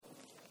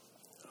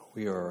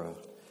We're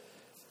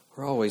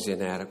always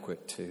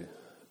inadequate to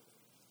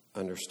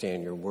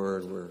understand your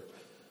word. We're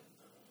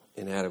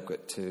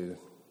inadequate to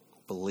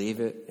believe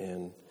it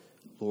and,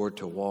 Lord,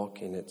 to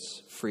walk in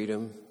its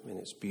freedom and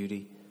its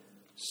beauty.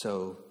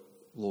 So,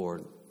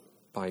 Lord,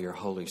 by your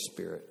Holy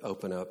Spirit,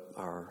 open up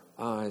our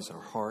eyes,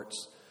 our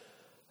hearts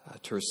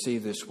to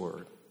receive this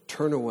word.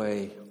 Turn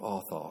away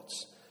all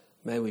thoughts.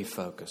 May we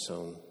focus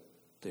on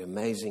the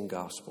amazing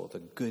gospel, the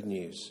good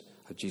news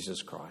of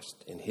Jesus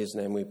Christ. In his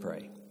name we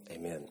pray.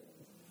 Amen.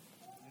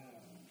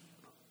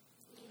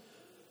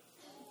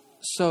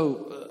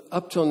 So,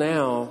 up till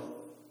now,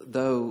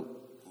 though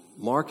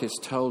Mark has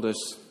told us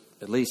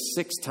at least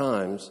 6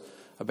 times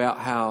about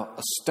how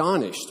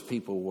astonished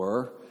people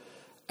were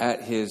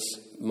at his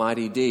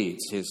mighty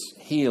deeds, his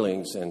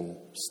healings and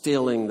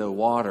stilling the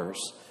waters,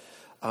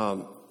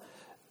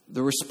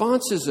 the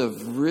responses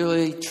of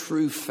really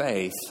true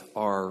faith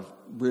are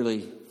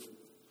really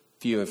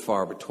few and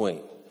far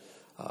between.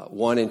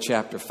 One in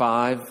chapter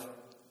 5,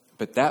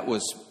 but that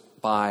was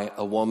by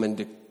a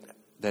woman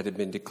that had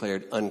been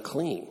declared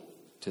unclean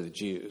to the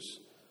Jews.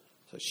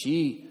 So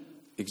she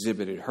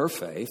exhibited her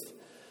faith.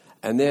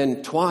 And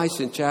then twice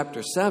in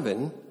chapter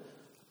 7,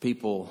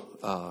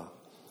 people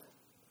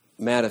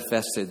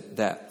manifested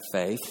that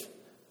faith.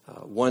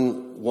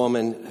 One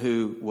woman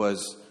who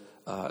was,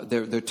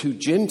 there are 2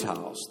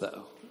 Gentiles,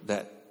 though,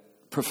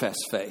 that profess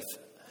faith.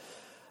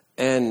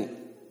 And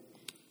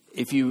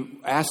if you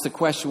ask the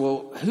question,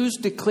 well, who's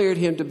declared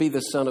him to be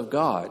the Son of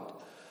God?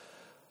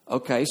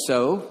 Okay,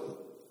 so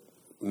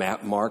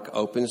Mark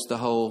opens the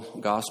whole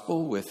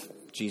gospel with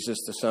Jesus,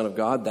 the Son of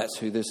God. That's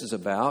who this is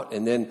about.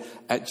 And then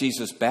at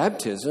Jesus'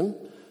 baptism,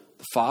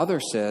 the Father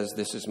says,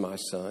 "This is my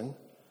Son."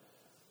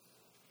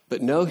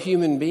 But no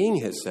human being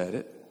has said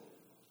it.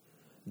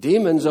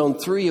 Demons on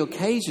 3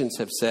 occasions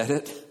have said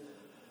it.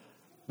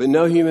 But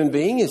no human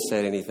being has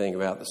said anything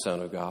about the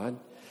Son of God.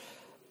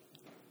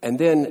 And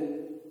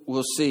then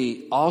we'll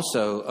see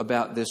also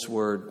about this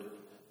word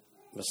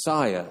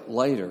Messiah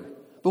later.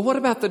 But what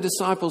about the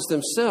disciples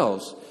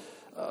themselves?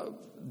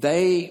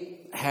 They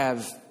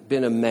have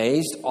been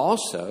amazed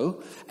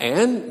also,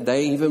 and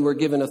they even were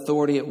given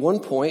authority at one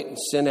point and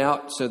sent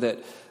out so that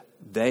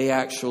they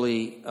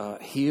actually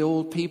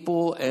healed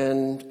people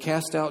and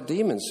cast out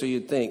demons. So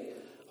you'd think,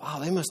 wow,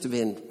 they must have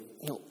been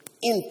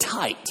in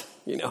tight,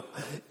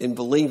 in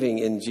believing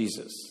in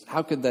Jesus.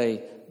 How could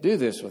they do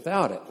this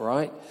without it,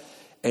 right?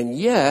 And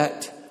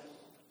yet,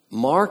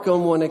 Mark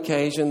on one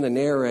occasion, the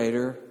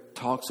narrator,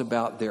 talks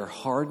about their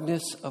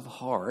hardness of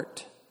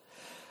heart.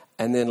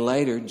 And then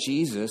later,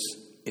 Jesus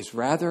is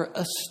rather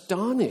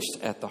astonished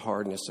at the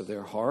hardness of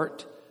their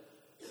heart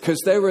because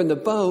they were in the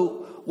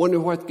boat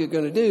wondering what they're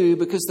going to do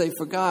because they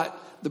forgot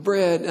the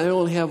bread and they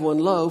only have 1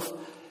 loaf.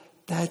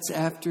 That's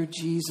after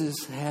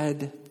Jesus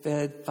had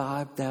fed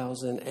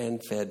 5,000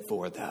 and fed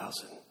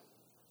 4,000.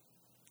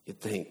 You'd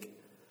think,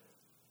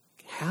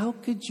 how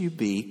could you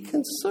be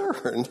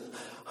concerned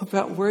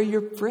about where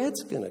your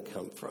bread's going to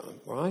come from,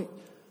 right?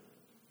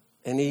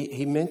 And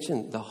he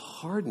mentioned the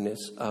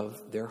hardness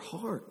of their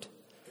heart.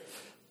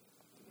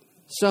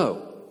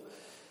 So,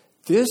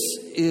 this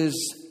is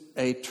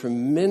a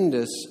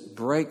tremendous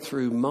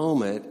breakthrough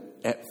moment.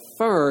 At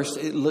first,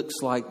 it looks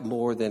like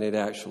more than it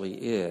actually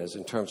is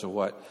in terms of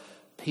what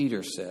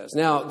Peter says.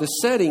 Now, the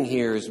setting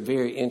here is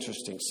very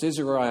interesting.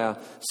 Caesarea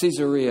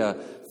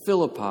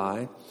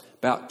Philippi,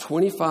 about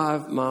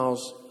 25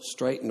 miles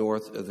straight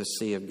north of the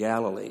Sea of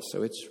Galilee.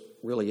 So it's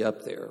really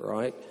up there,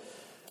 right?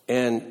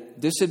 And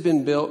this had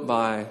been built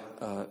by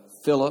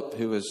Philip,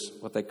 who was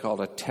what they called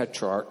a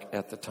tetrarch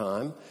at the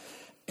time.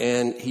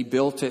 And he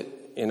built it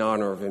in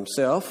honor of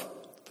himself,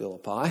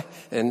 Philippi,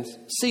 and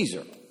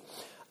Caesar.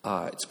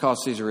 It's called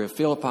Caesarea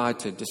Philippi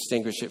to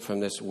distinguish it from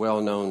this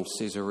well-known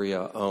Caesarea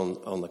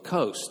on the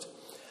coast.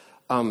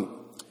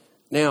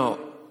 Now,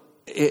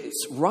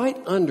 it's right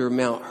under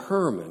Mount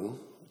Hermon,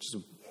 which is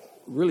a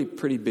really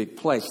pretty big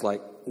place,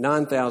 like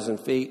 9,000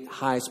 feet,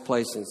 highest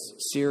place in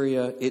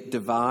Syria. It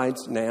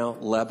divides now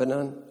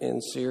Lebanon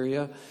and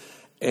Syria.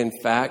 In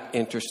fact,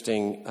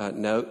 interesting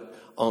note,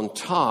 on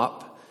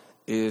top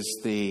is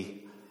the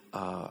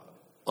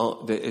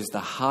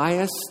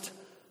highest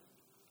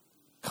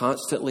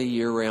constantly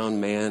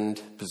year-round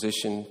manned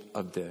position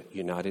of the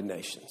United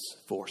Nations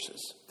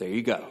forces. There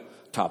you go,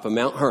 top of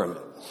Mount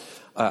Hermon.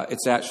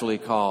 It's actually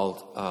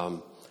called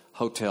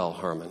Hotel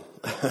Hermon.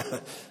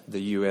 The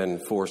UN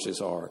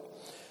forces are.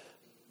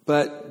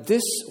 But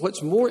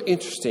what's more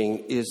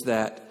interesting is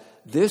that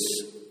this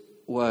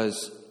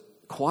was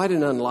quite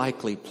an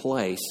unlikely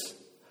place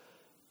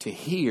to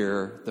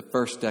hear the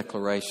first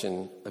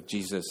declaration of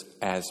Jesus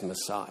as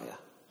Messiah.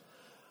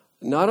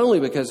 Not only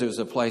because it was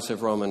a place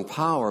of Roman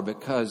power,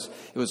 because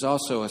it was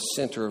also a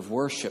center of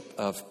worship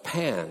of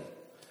Pan,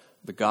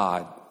 the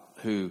god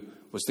who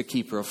was the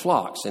keeper of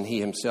flocks, and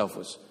he himself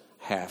was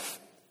half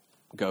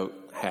goat,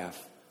 half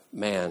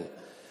man.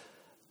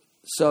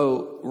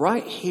 So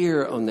right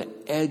here on the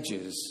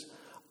edges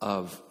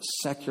of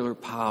secular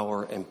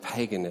power and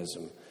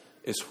paganism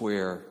is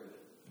where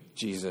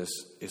Jesus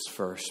is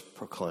first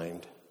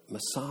proclaimed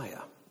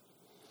Messiah.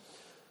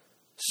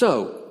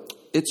 So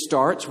it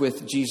starts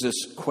with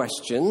Jesus'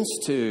 questions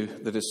to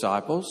the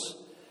disciples.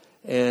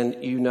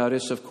 And you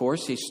notice, of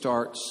course, he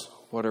starts,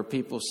 what are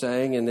people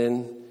saying? And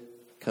then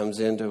comes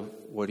into,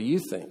 what do you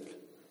think?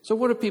 So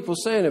what are people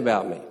saying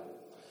about me?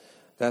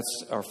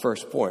 That's our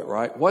first point,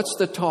 right? What's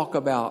the talk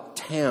about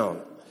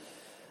town?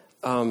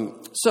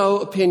 So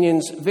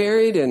opinions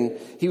varied, and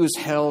he was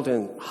held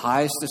in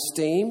highest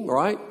esteem,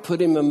 right?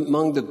 Put him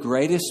among the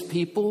greatest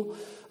people.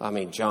 I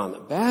mean, John the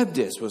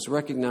Baptist was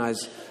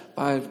recognized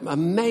by an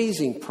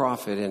amazing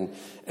prophet,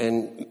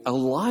 and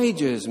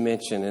Elijah is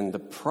mentioned, and the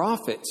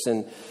prophets.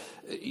 And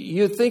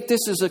you'd think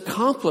this is a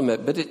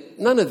compliment, but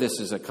none of this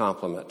is a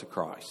compliment to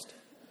Christ.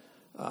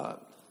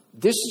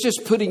 This is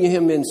just putting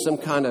him in some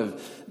kind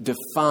of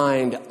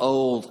defined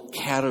old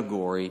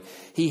category.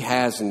 He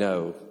has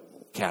no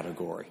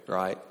category,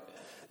 right?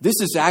 This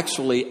is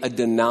actually a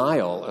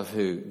denial of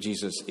who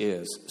Jesus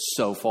is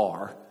so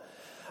far.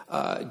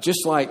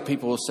 Just like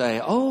people will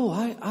say, oh,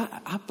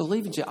 I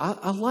believe in Jesus.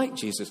 I like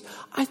Jesus.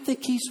 I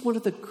think he's one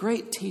of the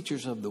great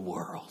teachers of the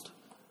world.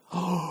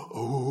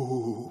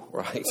 Oh,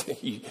 right?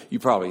 you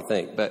probably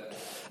think.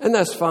 And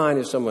that's fine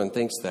if someone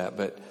thinks that,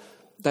 but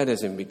that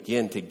doesn't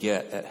begin to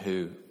get at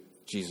who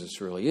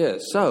Jesus really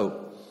is.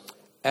 So,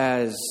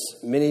 as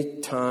many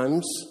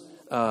times,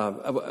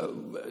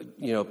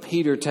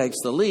 Peter takes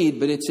the lead,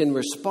 but it's in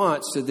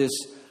response to this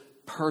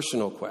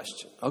personal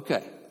question.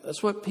 Okay,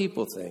 that's what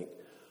people think.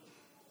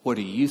 What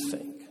do you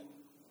think?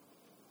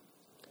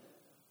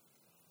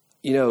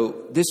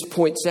 This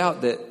points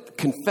out that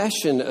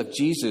confession of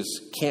Jesus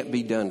can't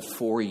be done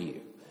for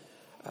you.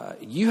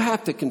 You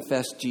have to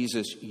confess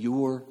Jesus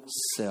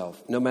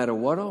yourself, no matter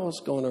what else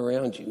is going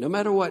around you, no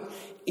matter what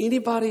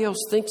anybody else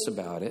thinks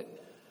about it.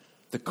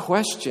 The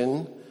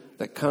question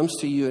that comes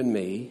to you and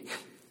me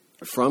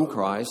from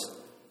Christ,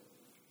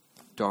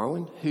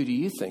 Darwin, who do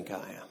you think I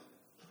am?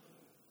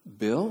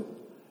 Bill,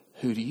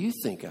 who do you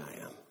think I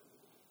am?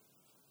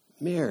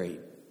 Mary,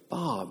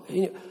 Bob,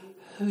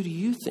 who do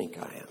you think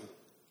I am?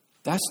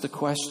 That's the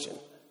question.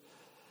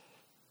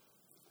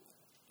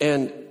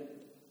 And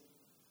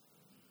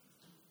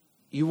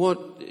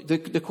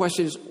the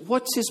question is,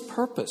 what's his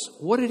purpose?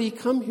 What did he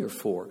come here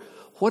for?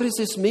 What does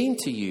this mean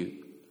to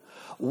you?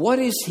 What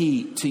is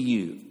he to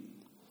you?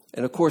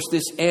 And of course,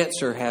 this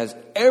answer has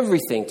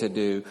everything to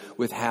do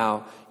with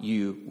how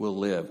you will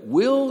live.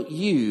 Will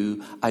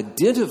you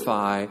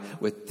identify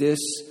with this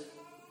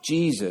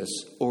Jesus,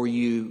 or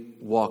you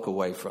walk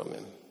away from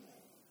him?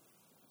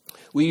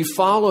 Will you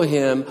follow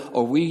him,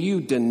 or will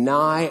you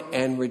deny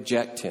and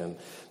reject him?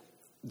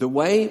 The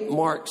way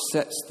Mark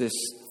sets this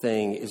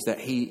thing is that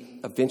he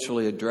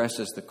eventually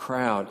addresses the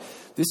crowd.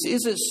 This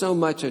isn't so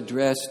much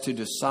addressed to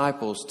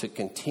disciples to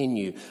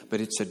continue,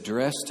 but it's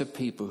addressed to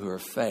people who are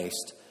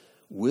faced.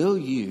 Will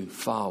you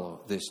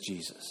follow this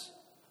Jesus?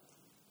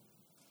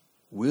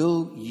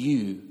 Will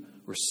you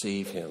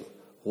receive him?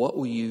 What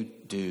will you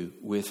do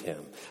with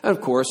him? And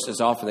of course,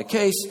 as often the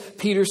case,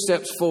 Peter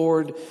steps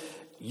forward.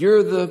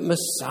 You're the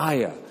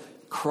Messiah,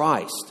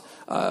 Christ.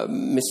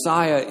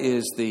 Messiah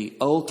is the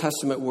Old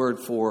Testament word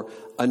for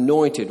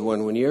anointed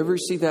one. When you ever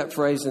see that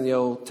phrase in the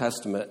Old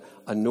Testament,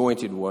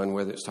 anointed one,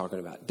 whether it's talking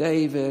about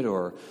David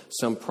or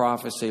some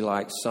prophecy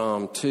like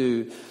Psalm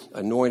 2,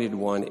 anointed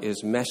one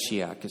is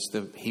Meshiach. It's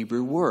the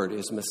Hebrew word,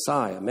 is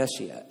Messiah,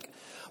 Meshiach.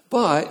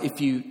 But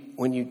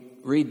when you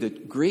read the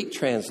Greek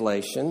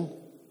translation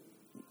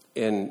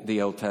in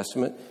the Old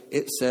Testament,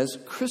 it says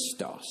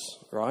Christos,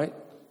 right?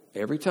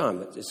 Every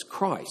time it's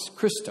Christ,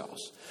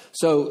 Christos.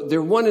 So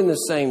they're one and the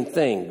same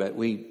thing, but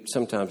we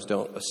sometimes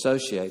don't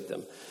associate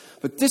them.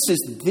 But this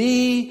is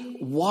the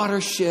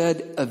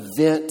watershed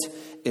event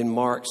in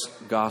Mark's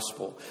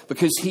gospel,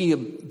 because he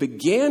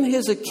began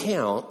his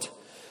account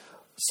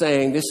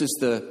saying this is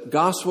the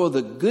gospel,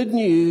 the good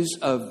news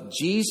of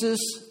Jesus,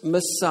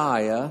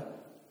 Messiah,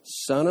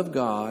 Son of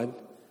God,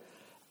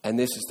 and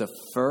this is the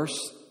first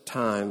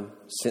time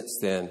since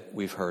then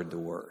we've heard the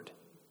word.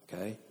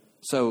 Okay?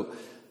 So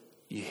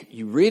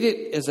you read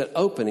it as an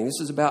opening.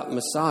 This is about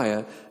Messiah.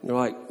 And you're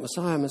like,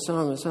 Messiah,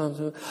 Messiah, Messiah,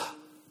 Messiah.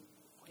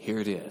 Here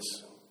it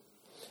is.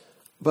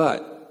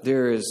 But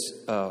there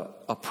is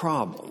a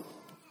problem.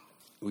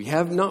 We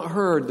have not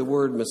heard the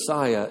word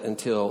Messiah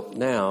until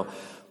now.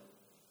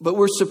 But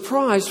we're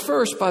surprised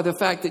first by the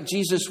fact that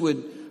Jesus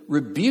would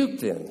rebuke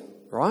them,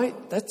 right?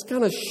 That's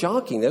kind of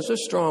shocking. Those are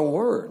strong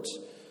words.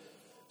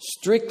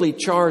 Strictly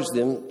charge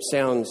them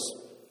sounds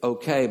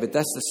okay, but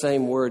that's the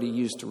same word he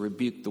used to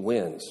rebuke the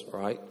winds,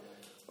 right?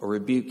 Or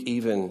rebuke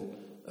even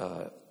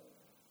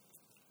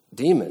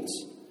demons.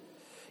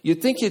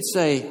 You'd think he'd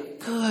say,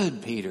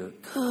 good, Peter,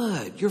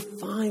 good. You're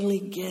finally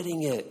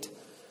getting it.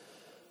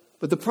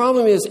 But the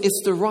problem is,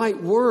 it's the right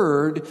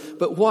word,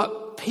 but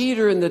what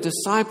Peter and the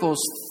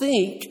disciples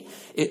think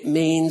it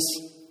means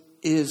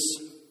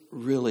is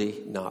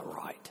really not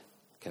right.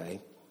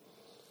 Okay?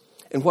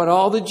 And what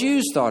all the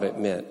Jews thought it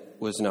meant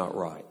was not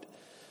right.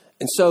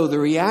 And so the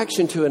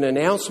reaction to an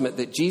announcement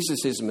that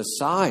Jesus is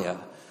Messiah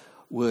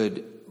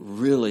would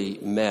really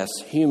mess,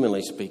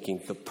 humanly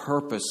speaking, the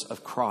purpose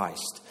of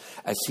Christ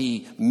as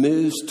he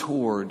moves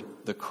toward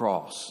the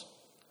cross.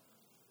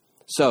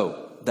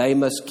 So they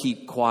must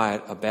keep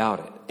quiet about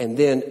it. And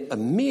then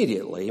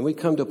immediately, and we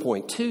come to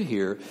point 2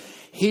 here,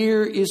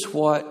 here is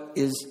what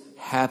is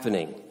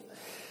happening.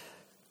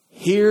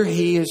 Here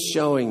he is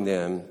showing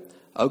them,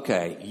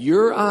 okay,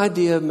 your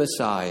idea of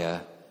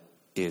Messiah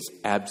is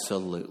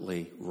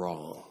absolutely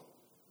wrong.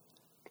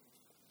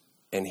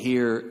 And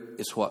here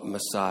is what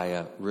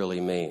Messiah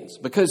really means.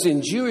 Because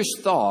in Jewish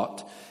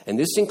thought, and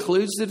this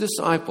includes the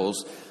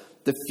disciples,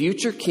 the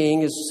future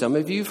king, as some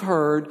of you have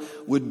heard,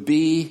 would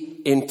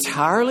be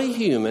entirely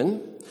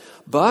human,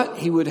 but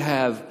he would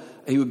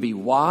be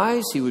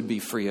wise, he would be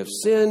free of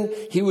sin,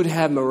 he would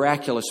have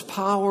miraculous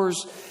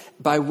powers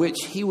by which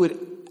he would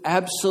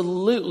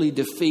absolutely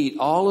defeat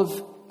all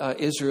of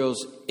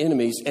Israel's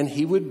enemies, and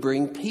he would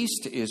bring peace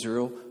to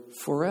Israel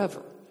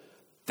forever.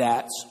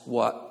 That's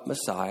what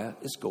Messiah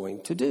is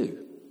going to do.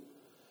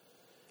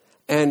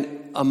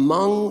 And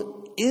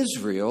among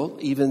Israel,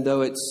 even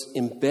though it's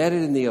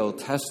embedded in the Old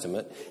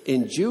Testament,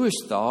 in Jewish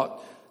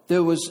thought,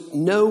 there was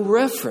no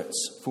reference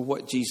for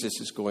what Jesus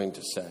is going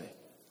to say.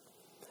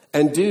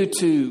 And due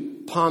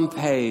to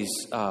Pompey's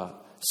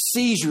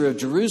seizure of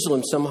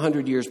Jerusalem some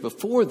 100 years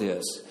before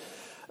this,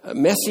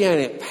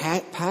 Messianic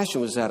passion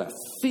was at a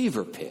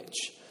fever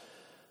pitch.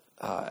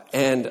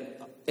 And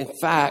in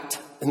fact,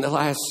 in the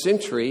last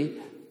century,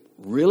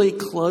 really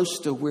close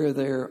to where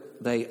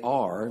they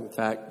are. In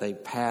fact, they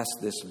passed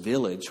this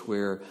village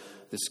where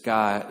this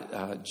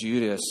guy,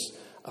 Judas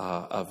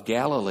of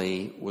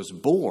Galilee, was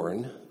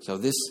born. So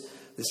this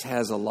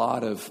has a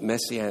lot of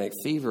messianic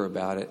fever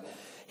about it.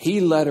 He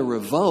led a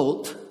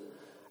revolt,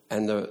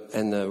 and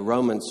the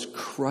Romans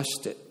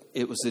crushed it.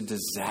 It was a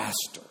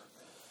disaster.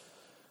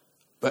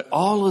 But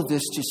all of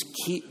this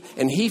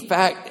and he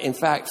in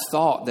fact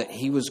thought that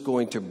he was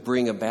going to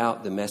bring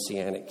about the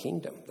Messianic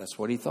kingdom. That's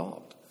what he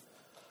thought.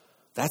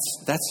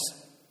 That's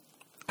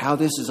how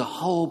this is a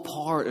whole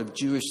part of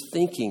Jewish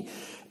thinking.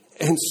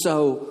 And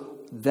so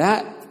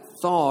that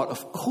thought,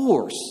 of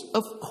course,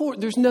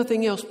 there's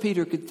nothing else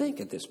Peter could think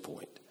at this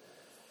point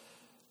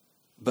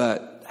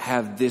but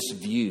have this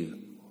view.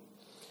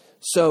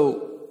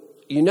 So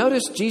you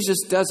notice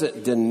Jesus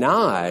doesn't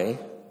deny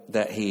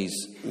that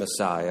he's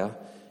Messiah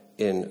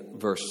in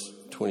verse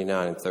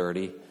 29 and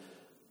 30,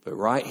 but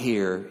right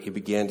here he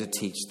began to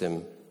teach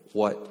them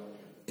what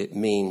it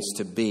means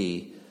to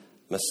be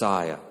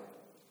Messiah.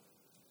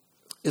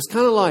 It's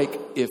kind of like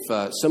if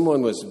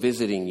someone was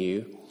visiting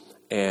you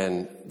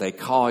and they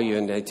call you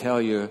and they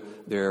tell you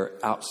they're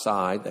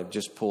outside, they've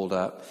just pulled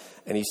up,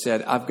 and he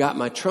said, I've got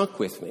my trunk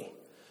with me.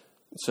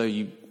 So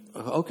you,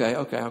 okay,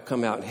 I'll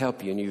come out and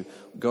help you. And you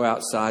go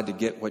outside to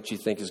get what you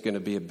think is going to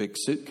be a big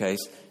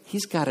suitcase.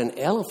 He's got an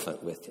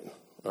elephant with him,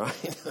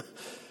 right?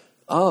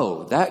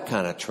 Oh, that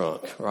kind of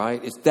trunk,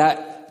 right? It's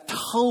that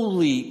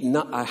totally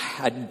not,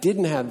 I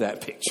didn't have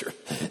that picture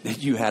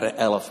that you had an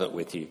elephant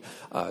with you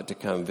to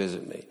come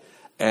visit me.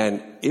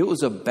 And it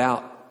was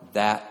about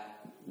that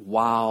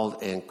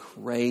wild and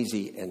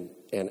crazy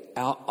and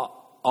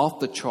off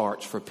the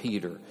charts for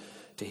Peter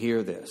to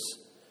hear this.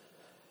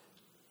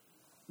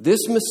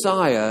 This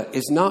Messiah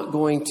is not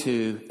going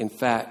to, in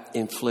fact,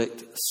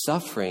 inflict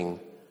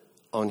suffering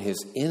on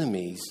his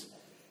enemies.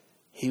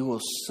 He will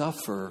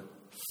suffer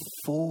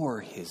for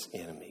his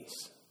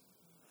enemies.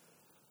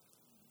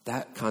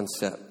 That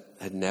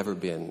concept had never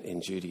been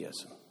in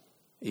Judaism,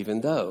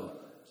 even though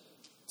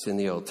it's in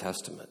the Old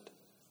Testament.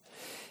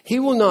 He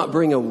will not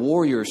bring a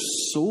warrior's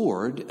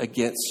sword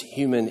against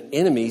human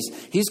enemies.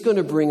 He's going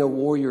to bring a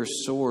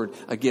warrior's sword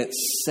against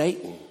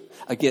Satan,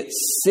 against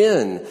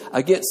sin,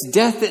 against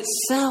death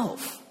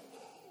itself.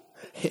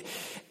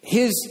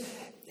 His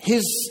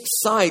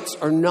sights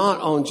are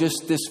not on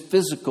just this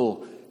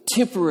physical,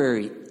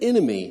 temporary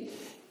enemy.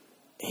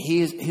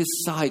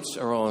 His sights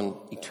are on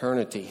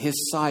eternity.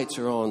 His sights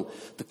are on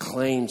the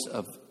claims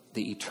of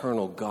the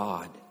eternal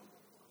God.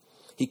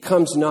 He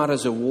comes not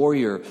as a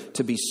warrior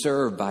to be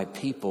served by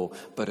people,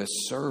 but a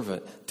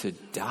servant to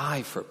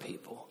die for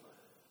people.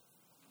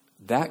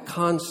 That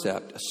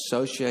concept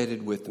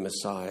associated with the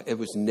Messiah, it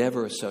was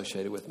never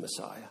associated with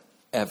Messiah,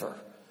 ever.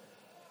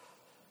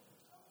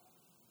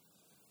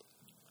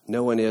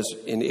 No one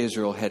in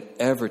Israel had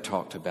ever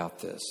talked about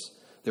this.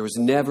 There was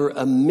never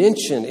a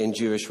mention in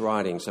Jewish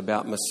writings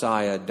about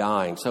Messiah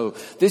dying. So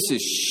this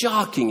is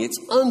shocking. It's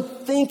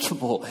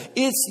unthinkable.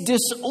 It's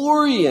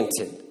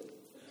disoriented.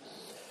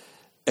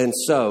 And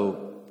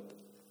so,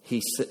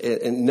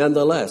 and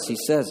nonetheless, he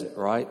says it,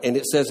 right? And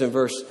it says in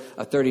verse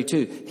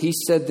 32, he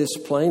said this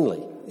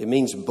plainly. It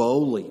means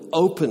boldly,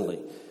 openly.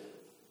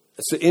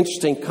 It's an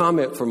interesting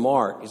comment from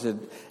Mark. He said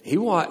he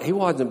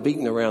wasn't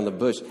beating around the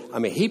bush. I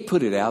mean, he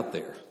put it out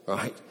there,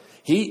 right?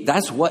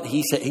 That's what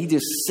he said. He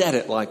just said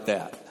it like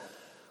that.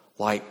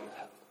 Like,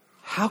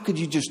 how could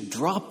you just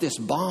drop this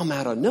bomb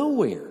out of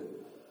nowhere?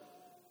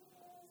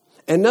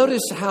 And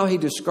notice how he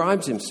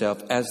describes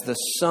himself as the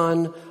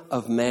Son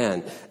of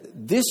Man.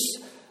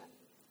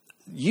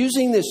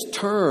 Using this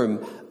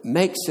term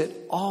makes it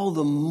all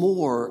the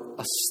more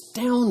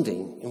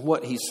astounding in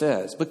what he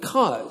says,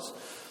 because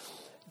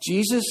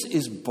Jesus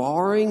is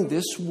borrowing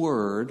this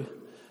word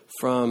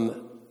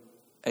from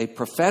a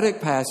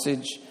prophetic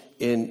passage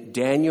in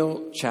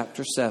Daniel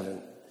chapter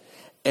 7.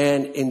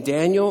 And in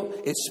Daniel,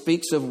 it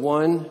speaks of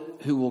one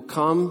who will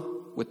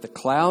come with the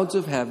clouds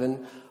of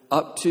heaven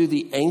up to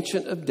the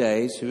Ancient of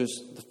Days, who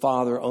is the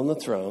Father on the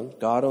throne,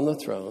 God on the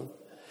throne.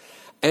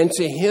 And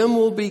to him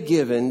will be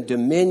given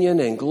dominion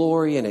and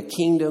glory and a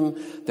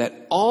kingdom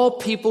that all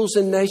peoples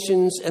and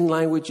nations and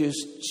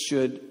languages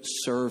should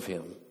serve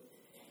him.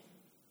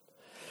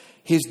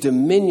 His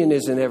dominion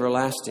is an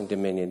everlasting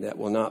dominion that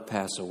will not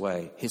pass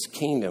away. His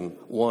kingdom,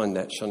 one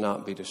that shall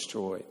not be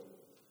destroyed.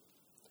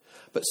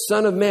 But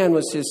Son of Man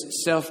was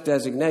his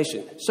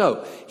self-designation.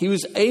 So he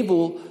was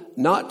able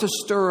not to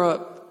stir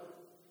up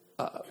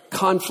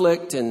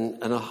conflict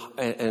and a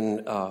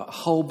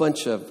whole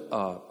bunch of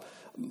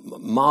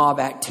mob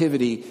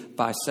activity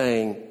by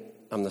saying,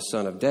 I'm the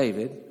Son of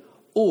David,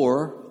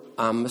 or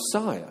I'm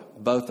Messiah,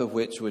 both of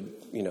which would,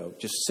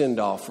 just send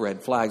off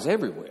red flags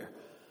everywhere.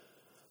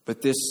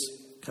 But this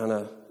kind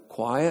of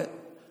quiet,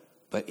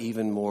 but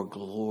even more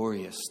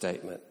glorious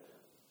statement,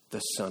 the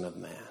Son of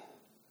Man.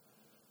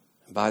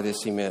 And by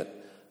this he meant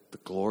the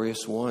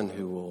glorious one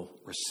who will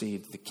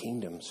receive the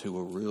kingdoms, who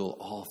will rule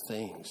all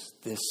things,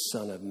 this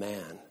Son of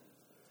Man.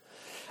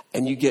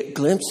 And you get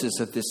glimpses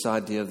of this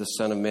idea of the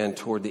Son of Man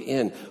toward the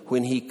end.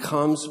 When he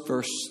comes,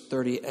 verse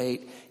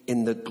 38,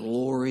 in the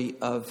glory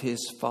of his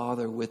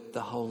Father with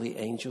the holy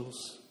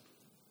angels.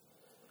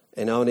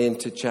 And on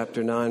into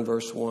chapter 9,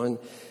 verse 1,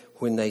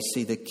 when they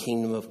see the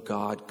kingdom of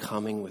God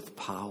coming with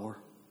power.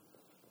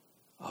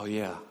 Oh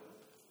yeah,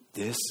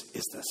 this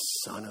is the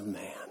Son of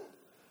Man.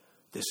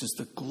 This is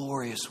the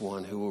glorious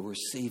one who will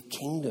receive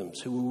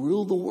kingdoms, who will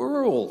rule the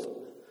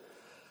world.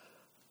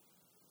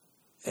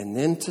 And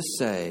then to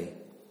say,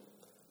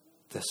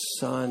 the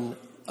Son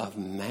of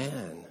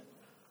Man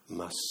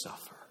must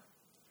suffer.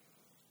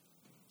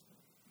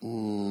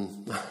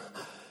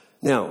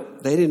 Now,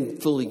 they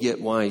didn't fully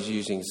get why he's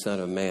using Son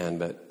of Man,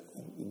 but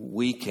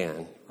we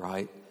can,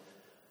 right?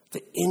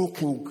 The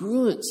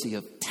incongruency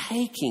of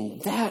taking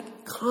that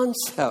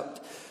concept,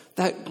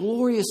 that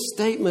glorious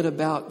statement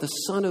about the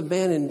Son of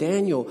Man in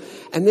Daniel,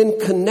 and then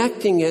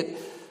connecting it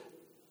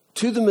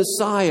to the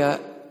Messiah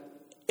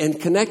and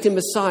connecting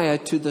Messiah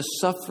to the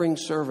suffering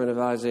servant of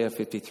Isaiah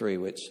 53,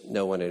 which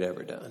no one had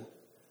ever done.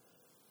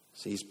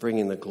 So he's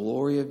bringing the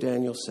glory of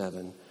Daniel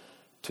 7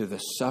 to the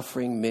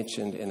suffering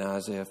mentioned in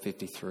Isaiah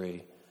 53,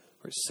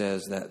 where it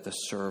says that the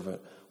servant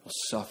will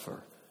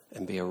suffer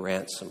and be a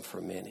ransom for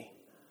many.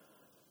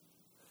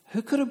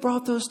 Who could have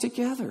brought those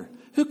together?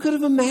 Who could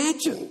have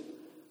imagined?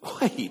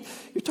 Wait,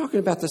 you're talking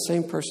about the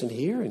same person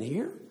here and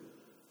here?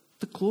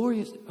 The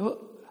glorious...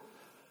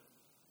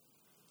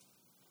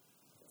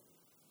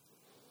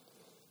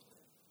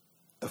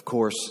 Of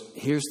course,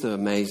 here's the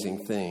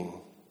amazing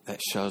thing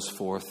that shows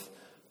forth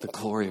the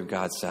glory of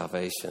God's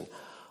salvation.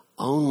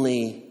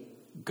 Only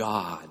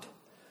God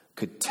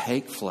could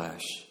take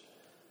flesh.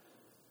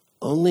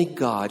 Only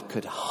God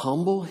could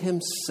humble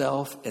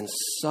himself and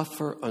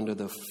suffer under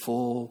the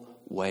full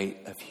weight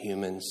of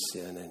human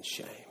sin and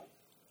shame.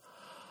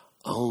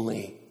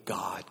 Only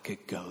God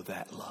could go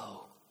that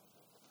low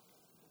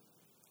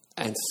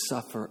and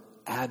suffer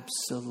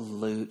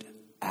absolute,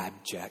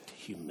 abject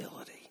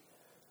humility.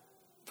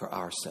 For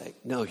our sake.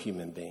 No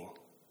human being.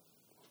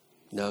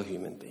 No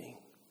human being.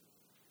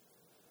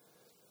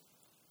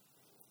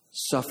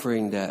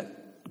 Suffering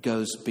that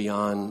goes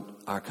beyond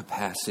our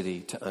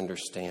capacity to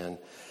understand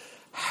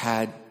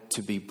had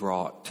to be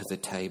brought to the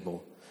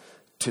table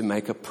to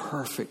make a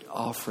perfect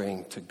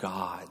offering to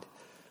God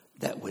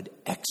that would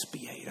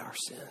expiate our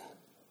sin.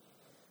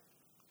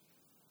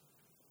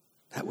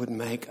 That would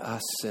make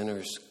us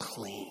sinners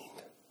clean.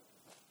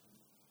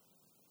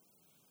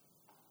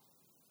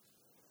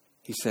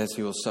 He says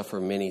he will suffer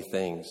many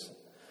things.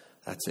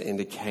 That's an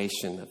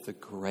indication of the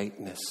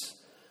greatness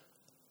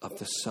of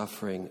the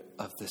suffering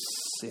of the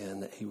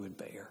sin that he would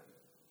bear.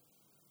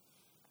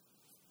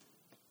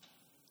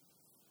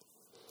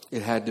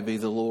 It had to be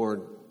the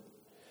Lord.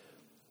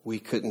 We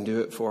couldn't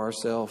do it for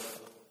ourselves.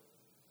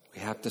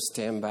 We have to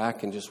stand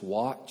back and just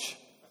watch.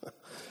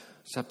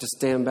 Just have to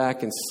stand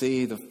back and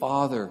see the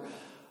Father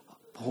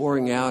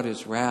pouring out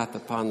his wrath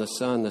upon the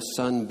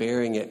Son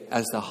bearing it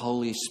as the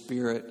Holy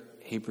Spirit,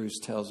 Hebrews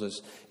tells us,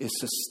 is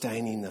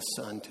sustaining the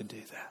Son to do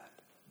that.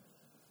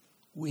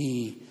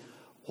 We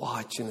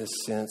watch in a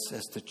sense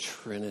as the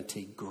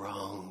Trinity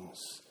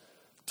groans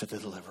to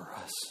deliver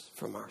us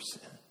from our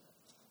sin.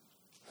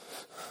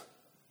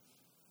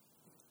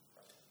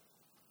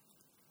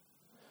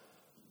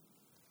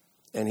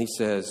 And he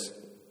says,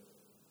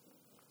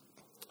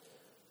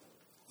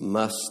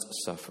 must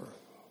suffer.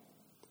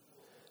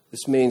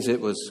 This means it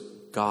was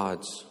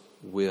God's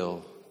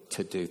will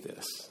to do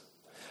this.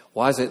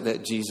 Why is it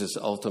that Jesus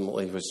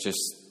ultimately was just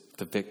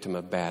the victim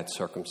of bad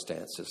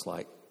circumstances,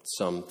 like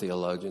some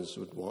theologians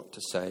would want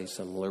to say,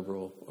 some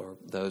liberal or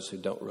those who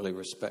don't really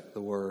respect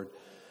the word?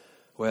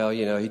 Well,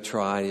 he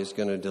tried, he's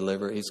going to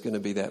deliver, he's going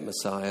to be that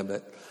Messiah,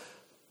 but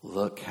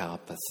look how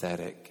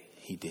pathetic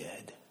he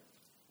did.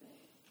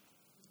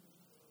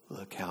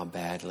 Look how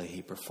badly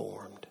he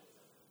performed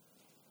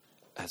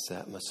as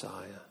that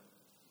Messiah.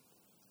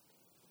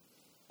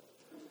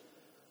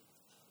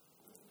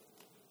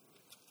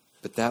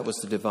 But that was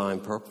the divine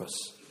purpose.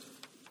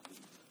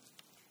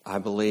 I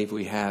believe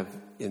we have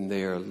in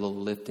there a little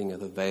lifting of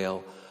the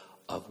veil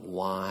of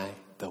why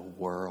the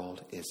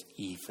world is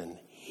even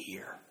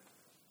here.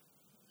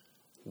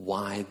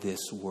 Why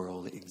this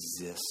world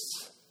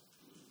exists.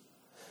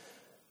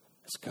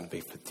 It's going to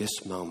be for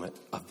this moment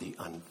of the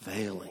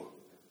unveiling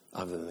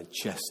of the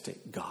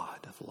majestic God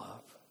of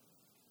love.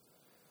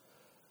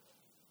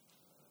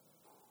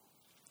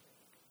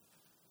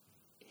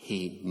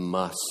 He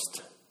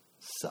must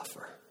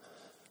suffer.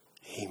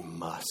 He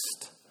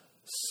must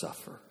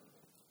suffer.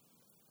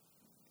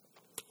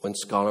 One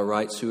scholar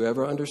writes,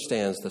 whoever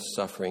understands the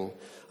suffering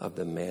of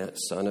the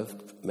Son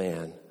of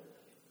Man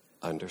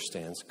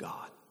understands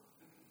God.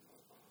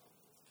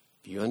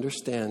 If you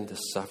understand the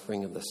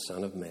suffering of the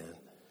Son of Man,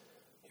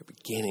 you're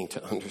beginning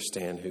to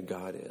understand who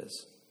God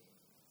is.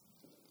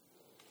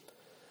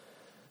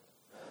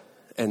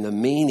 And the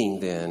meaning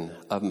then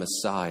of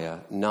Messiah,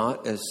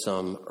 not as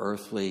some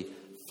earthly,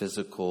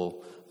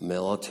 physical,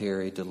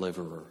 military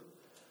deliverer.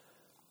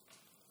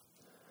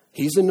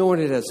 He's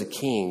anointed as a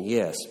king,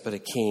 yes, but a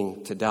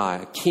king to die.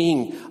 A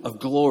king of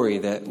glory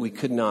that we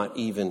could not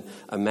even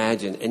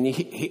imagine. And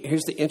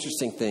here's the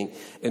interesting thing.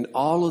 In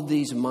all of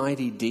these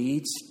mighty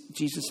deeds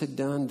Jesus had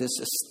done, this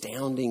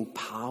astounding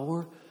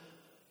power,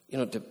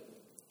 to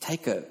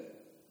take a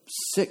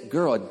sick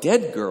girl, a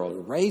dead girl,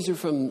 and raise her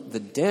from the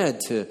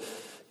dead,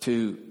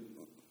 to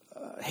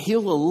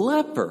heal a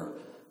leper,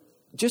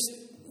 just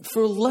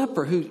for a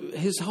leper who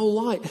his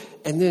whole life,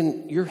 and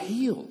then you're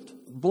healed.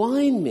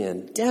 Blind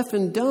men, deaf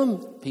and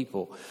dumb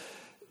people,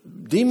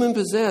 demon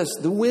possessed,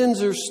 the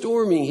winds are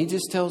storming. He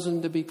just tells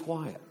them to be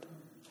quiet.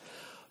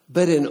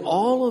 But in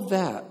all of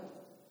that,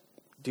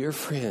 dear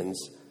friends,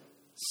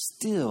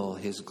 still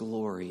his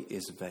glory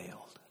is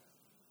veiled.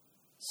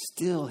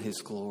 Still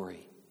his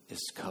glory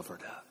is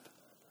covered up.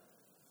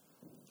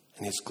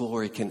 And his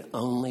glory can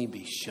only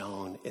be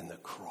shown in the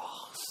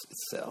cross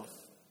itself.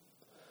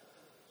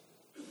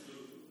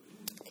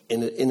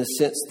 In a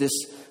sense,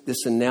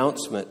 this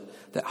announcement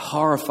that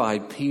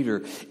horrified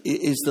Peter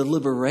is the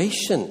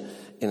liberation,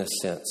 in a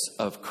sense,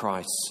 of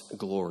Christ's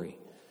glory.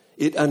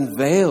 It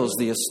unveils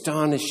the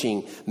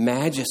astonishing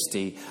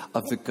majesty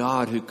of the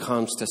God who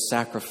comes to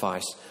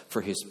sacrifice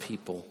for his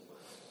people.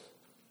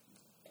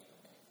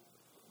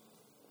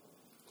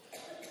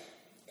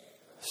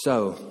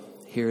 So,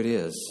 here it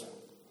is.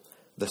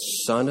 The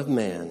Son of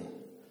Man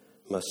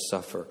must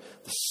suffer.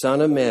 The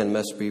Son of Man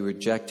must be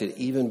rejected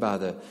even by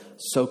the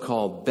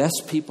so-called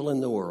best people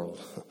in the world,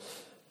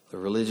 the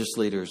religious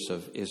leaders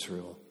of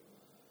Israel,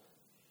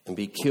 and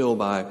be killed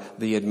by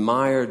the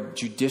admired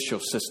judicial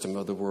system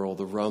of the world,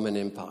 the Roman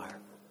Empire.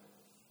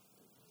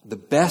 The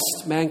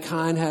best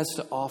mankind has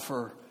to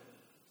offer,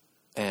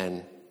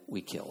 and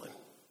we kill him.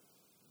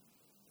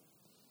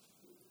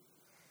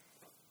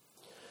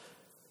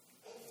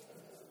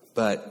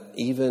 But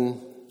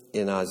even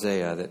in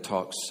Isaiah, that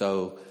talks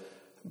so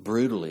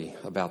brutally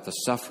about the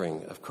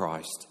suffering of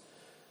Christ,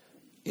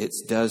 it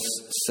does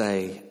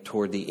say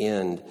toward the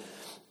end,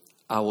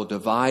 I will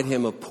divide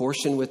him a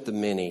portion with the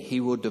many. He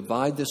will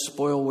divide the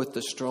spoil with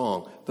the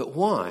strong. But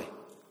why?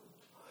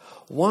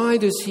 Why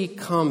does he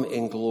come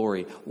in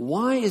glory?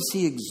 Why is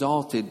he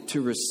exalted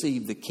to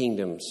receive the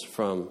kingdoms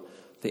from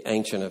the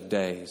Ancient of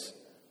Days?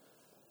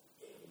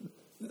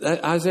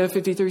 Isaiah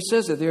 53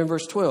 says it there in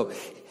verse 12.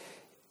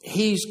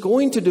 He's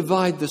going to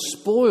divide the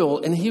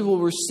spoil and he will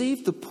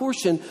receive the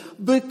portion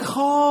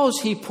because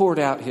he poured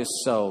out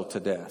his soul to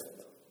death.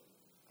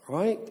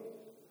 Right?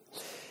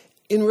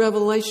 In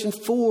Revelation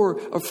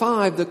 4 or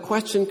 5, the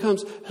question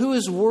comes, who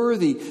is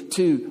worthy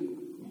to,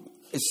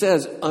 it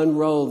says,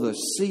 unroll the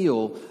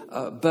seal,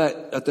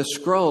 but the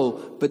scroll,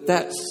 but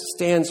that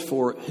stands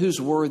for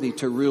who's worthy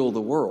to rule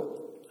the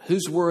world?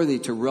 Who's worthy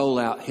to roll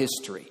out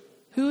history?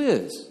 Who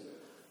is?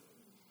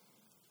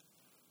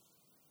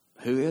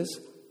 Who is?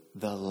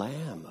 The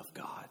Lamb of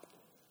God,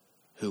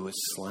 who was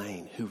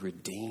slain, who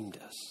redeemed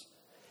us.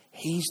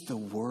 He's the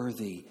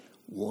worthy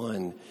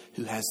one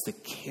who has the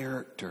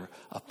character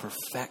of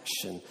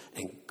perfection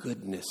and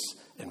goodness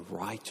and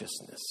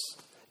righteousness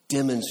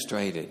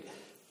demonstrated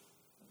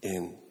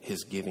in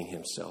his giving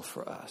himself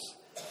for us.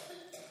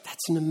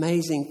 That's an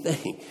amazing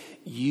thing.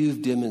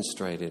 You've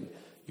demonstrated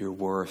your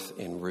worth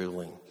in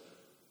ruling.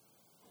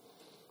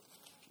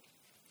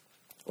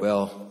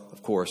 Well,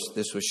 of course,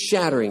 this was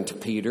shattering to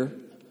Peter,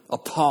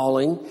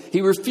 appalling.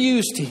 He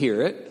refused to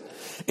hear it.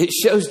 It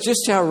shows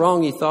just how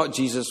wrong he thought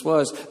Jesus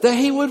was, that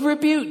he would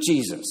rebuke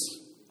Jesus.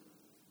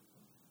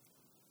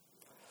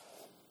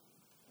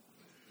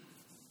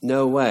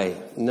 No way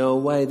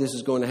this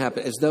is going to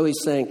happen. As though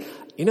he's saying,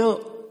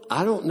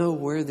 I don't know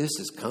where this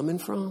is coming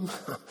from,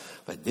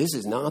 but this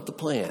is not the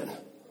plan.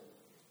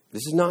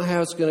 This is not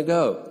how it's going to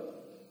go.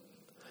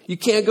 You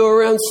can't go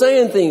around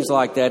saying things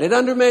like that. It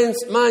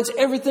undermines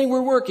everything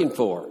we're working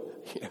for.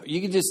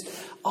 You can just,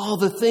 all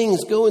the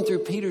things going through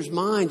Peter's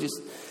mind, just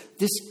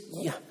this.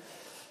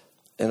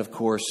 And of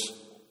course,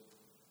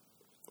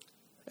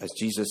 as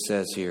Jesus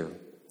says here,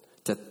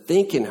 to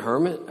think in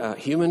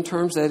human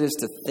terms, that is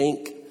to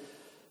think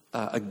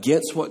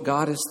against what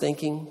God is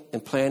thinking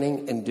and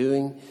planning and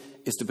doing,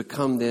 is to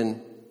become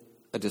then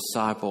a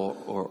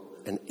disciple or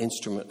an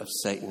instrument of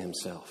Satan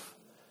himself.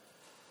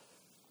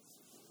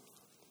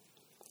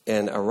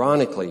 And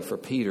ironically for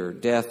Peter,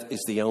 death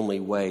is the only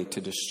way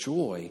to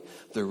destroy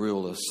the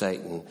rule of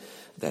Satan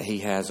that he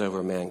has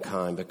over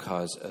mankind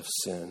because of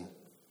sin.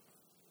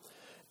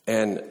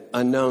 And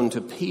unknown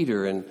to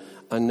Peter and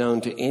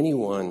unknown to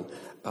anyone,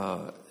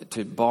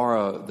 to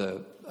borrow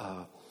the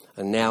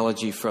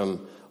analogy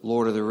from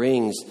Lord of the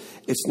Rings,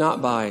 it's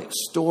not by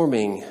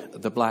storming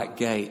the black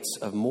gates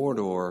of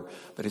Mordor,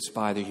 but it's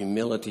by the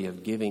humility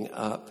of giving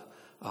up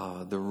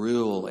the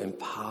rule and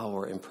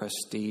power and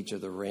prestige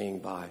of the ring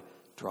by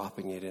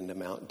dropping it into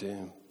Mount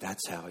Doom.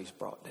 That's how he's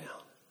brought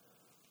down.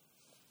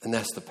 And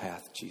that's the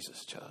path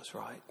Jesus chose,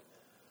 right?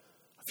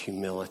 Of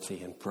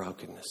humility and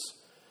brokenness,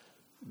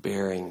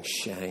 bearing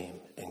shame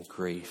and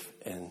grief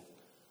and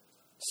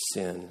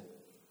sin.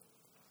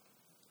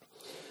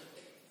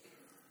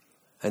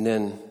 And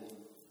then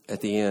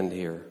at the end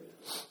here,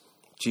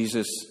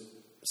 Jesus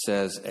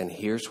says, and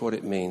here's what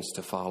it means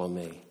to follow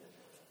me.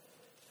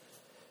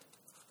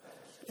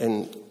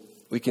 And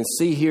we can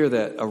see here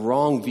that a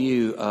wrong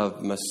view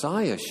of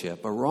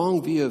messiahship, a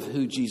wrong view of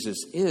who Jesus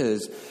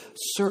is,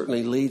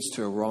 certainly leads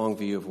to a wrong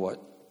view of what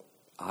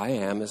I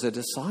am as a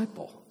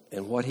disciple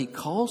and what he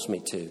calls me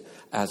to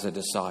as a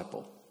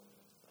disciple.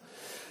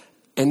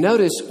 And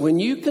notice, when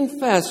you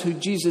confess who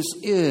Jesus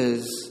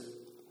is,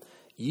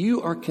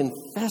 you are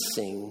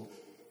confessing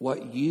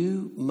what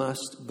you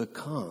must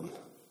become.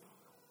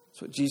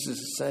 That's what Jesus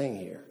is saying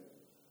here.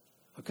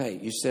 Okay,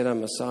 you said I'm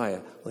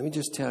Messiah. Let me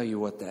just tell you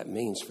what that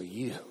means for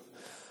you.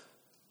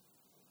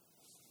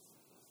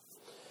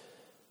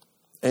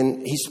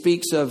 And he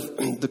speaks of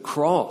the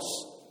cross.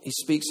 He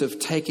speaks of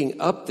taking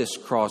up this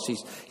cross.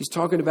 He's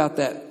talking about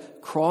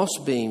that cross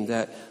beam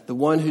that the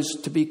one who's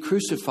to be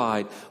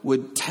crucified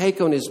would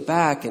take on his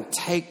back and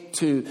take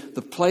to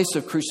the place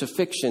of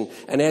crucifixion.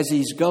 And as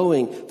he's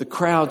going, the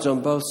crowds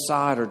on both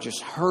sides are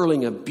just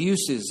hurling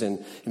abuses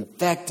and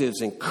invectives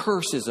and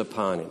curses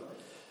upon him.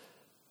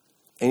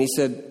 And he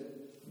said,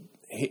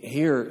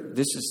 here,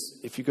 this is,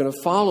 if you're going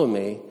to follow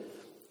me,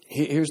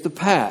 here's the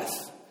path.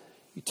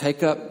 You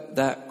take up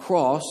that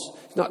cross.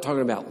 He's not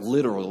talking about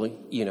literally,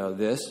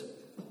 this.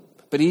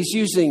 But he's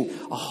using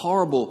a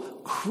horrible,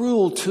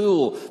 cruel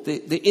tool,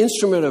 the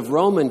instrument of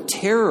Roman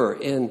terror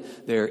in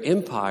their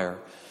empire.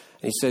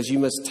 And he says, you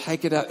must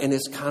take it up. And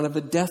it's kind of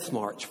a death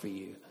march for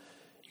you.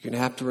 You're going to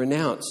have to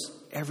renounce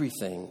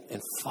everything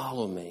and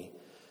follow me.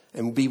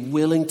 And be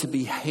willing to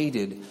be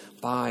hated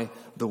by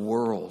the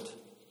world.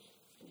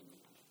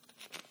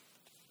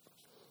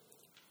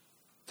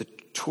 The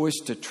choice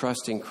to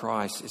trust in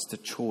Christ is the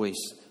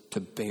choice to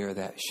bear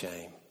that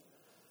shame.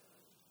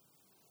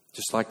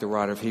 Just like the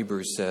writer of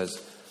Hebrews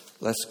says,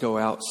 let's go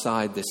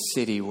outside the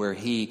city where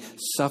he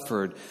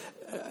suffered,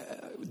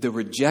 the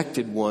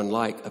rejected one,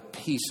 like a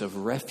piece of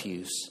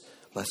refuse.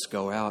 Let's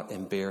go out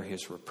and bear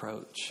his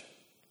reproach.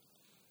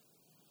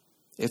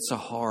 It's a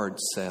hard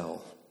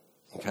sell,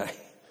 okay?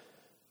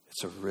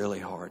 It's a really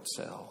hard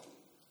sell.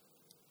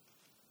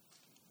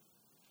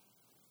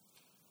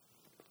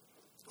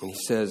 And he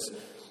says,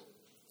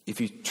 if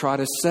you try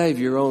to save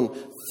your own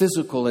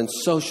physical and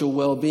social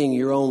well-being,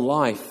 your own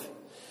life,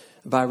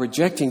 by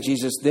rejecting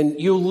Jesus, then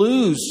you'll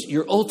lose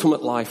your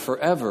ultimate life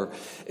forever.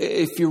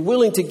 If you're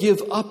willing to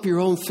give up your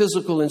own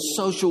physical and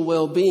social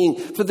well-being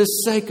for the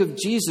sake of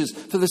Jesus,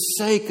 for the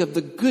sake of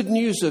the good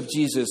news of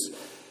Jesus,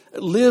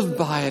 live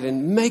by it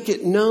and make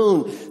it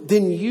known,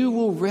 then you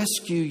will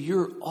rescue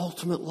your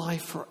ultimate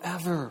life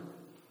forever.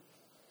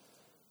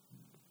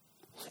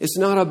 It's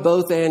not a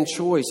both-and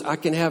choice. I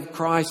can have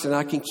Christ and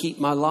I can keep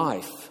my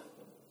life.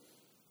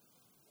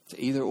 It's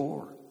either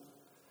or.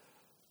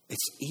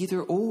 It's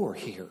either or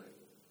here.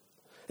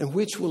 And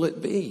which will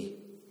it be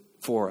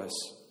for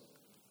us?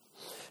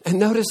 And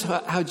notice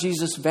how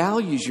Jesus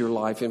values your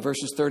life in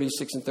verses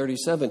 36 and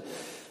 37.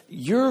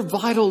 Your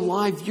vital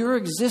life, your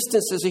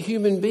existence as a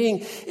human being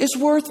is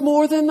worth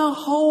more than the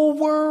whole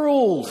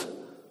world.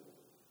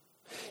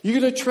 You're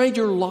going to trade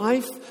your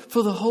life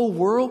for the whole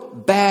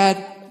world?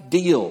 Bad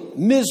deal.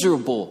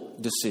 Miserable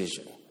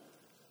decision.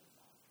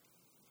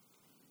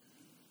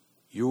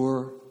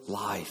 Your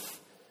life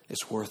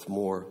is worth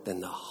more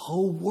than the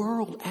whole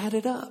world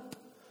added up.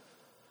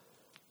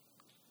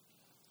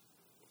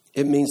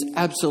 It means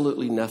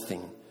absolutely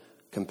nothing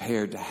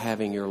compared to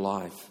having your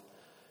life.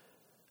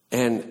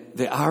 And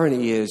the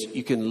irony is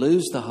you can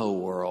lose the whole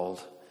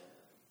world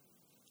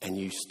and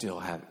you still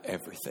have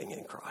everything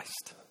in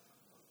Christ.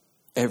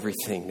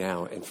 Everything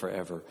now and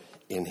forever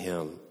in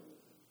Him.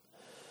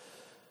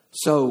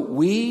 So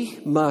we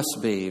must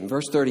be, and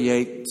verse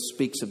 38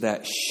 speaks of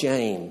that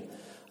shame,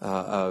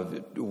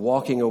 of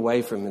walking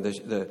away from Him,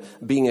 the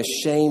being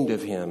ashamed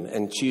of Him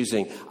and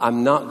choosing,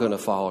 I'm not going to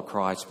follow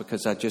Christ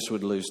because I just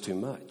would lose too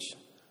much.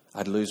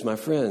 I'd lose my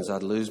friends.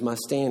 I'd lose my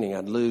standing.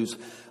 I'd lose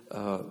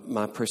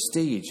my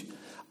prestige.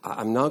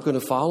 I'm not going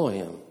to follow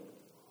him.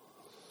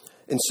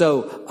 And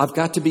so I've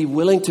got to be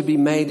willing to be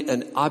made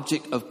an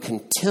object of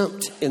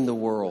contempt in the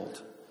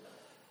world.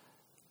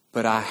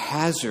 But I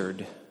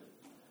hazard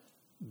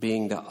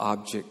being the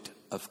object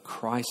of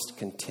Christ's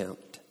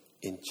contempt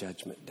in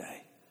Judgment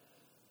Day.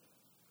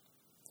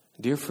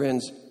 Dear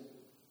friends,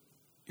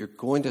 you're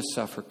going to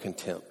suffer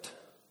contempt.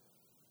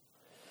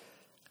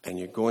 And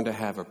you're going to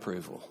have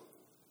approval.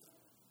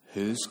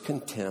 Whose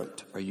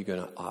contempt are you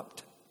going to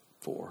opt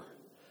for?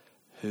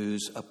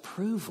 Whose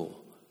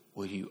approval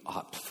will you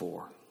opt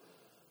for?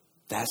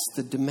 That's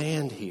the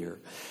demand here.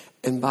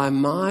 And by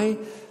my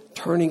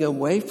turning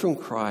away from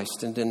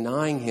Christ and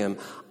denying him,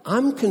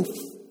 I'm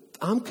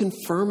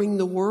confirming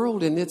the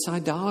world in its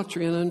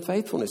idolatry and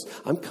unfaithfulness.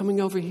 I'm coming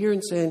over here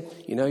and saying,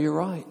 you're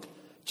right.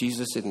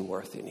 Jesus isn't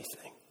worth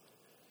anything.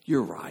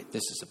 You're right.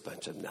 This is a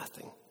bunch of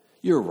nothing.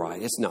 You're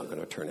right. It's not going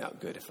to turn out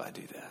good if I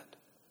do that.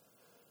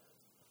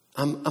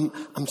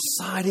 I'm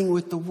siding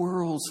with the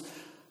world's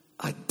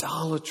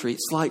idolatry.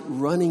 It's like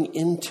running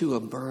into a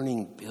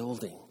burning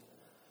building.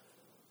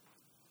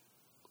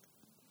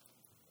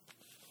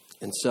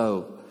 And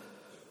so,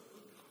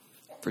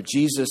 for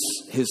Jesus,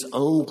 his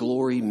own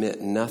glory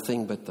meant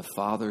nothing, but the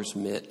Father's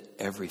meant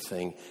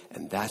everything.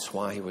 And that's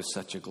why he was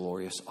such a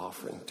glorious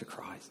offering to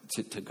Christ,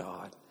 to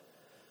God.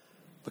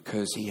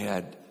 Because he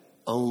had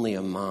only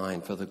a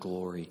mind for the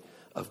glory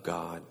of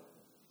God.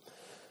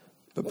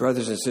 But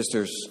brothers and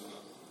sisters,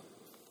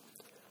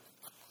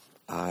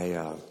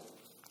 I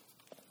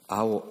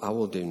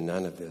will do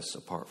none of this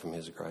apart from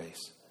his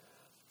grace.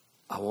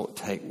 I won't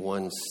take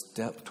one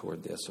step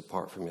toward this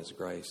apart from his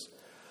grace.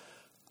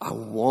 I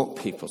want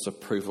people's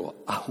approval.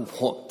 I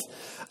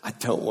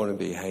don't want to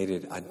be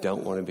hated. I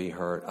don't want to be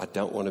hurt. I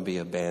don't want to be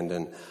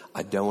abandoned.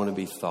 I don't want to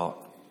be thought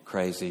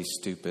crazy,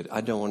 stupid.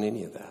 I don't want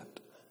any of that.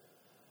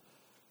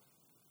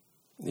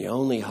 The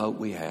only hope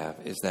we have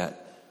is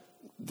that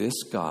this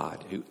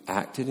God who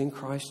acted in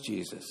Christ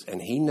Jesus,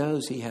 and he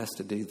knows he has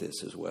to do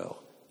this as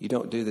well. You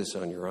don't do this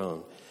on your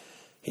own.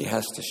 He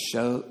has to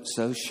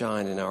so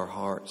shine in our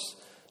hearts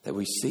that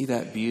we see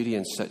that beauty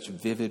in such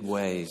vivid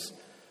ways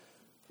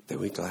that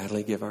we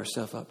gladly give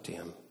ourselves up to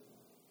him.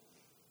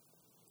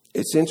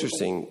 It's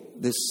interesting,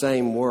 this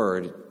same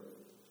word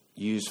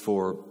used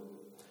for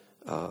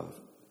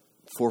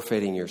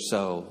forfeiting your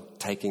soul,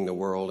 taking the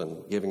world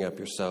and giving up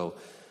your soul,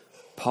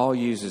 Paul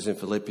uses in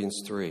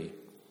Philippians 3.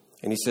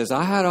 And he says,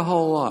 I had a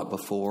whole lot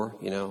before,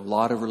 a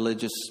lot of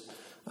religious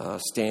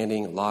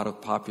standing, a lot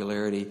of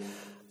popularity.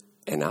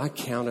 And I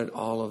counted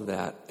all of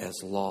that as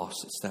loss.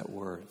 It's that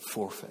word,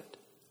 forfeit.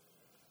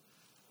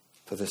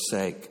 For the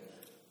sake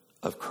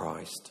of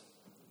Christ.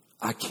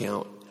 I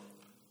count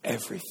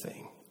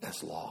everything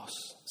as loss.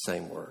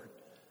 Same word.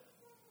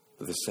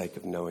 For the sake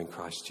of knowing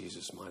Christ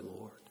Jesus, my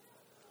Lord.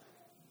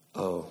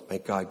 Oh, may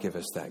God give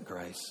us that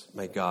grace.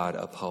 May God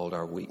uphold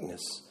our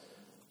weakness.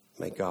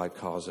 May God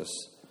cause us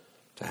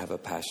to have a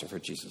passion for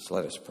Jesus.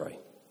 Let us pray.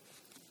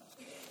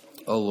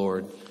 Oh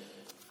Lord,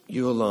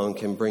 you alone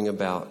can bring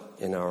about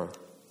in our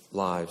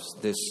lives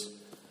this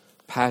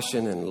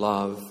passion and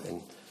love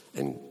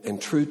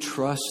and true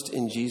trust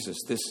in Jesus,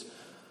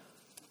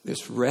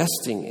 this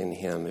resting in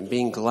him and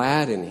being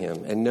glad in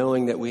him and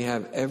knowing that we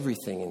have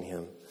everything in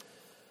him,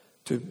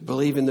 to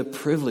believe in the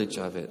privilege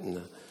of it and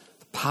the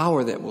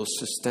power that will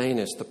sustain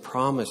us, the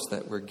promise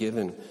that we're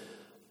given,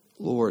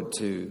 Lord,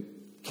 to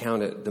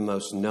count it the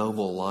most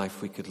noble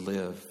life we could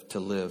live, to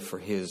live for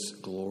his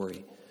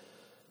glory.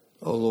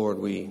 Oh Lord,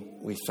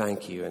 we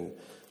thank you, and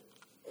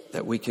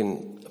that we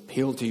can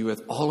appeal to you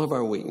with all of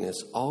our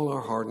weakness, all our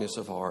hardness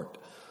of heart,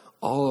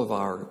 all of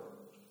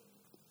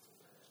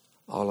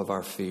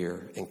our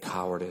fear and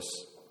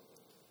cowardice.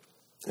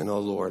 And oh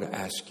Lord, I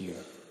ask you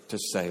to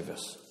save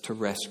us, to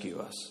rescue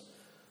us,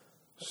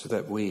 so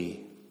that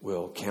we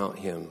will count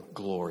him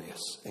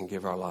glorious and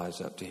give our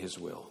lives up to his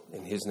will.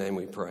 In his name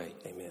we pray.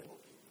 Amen.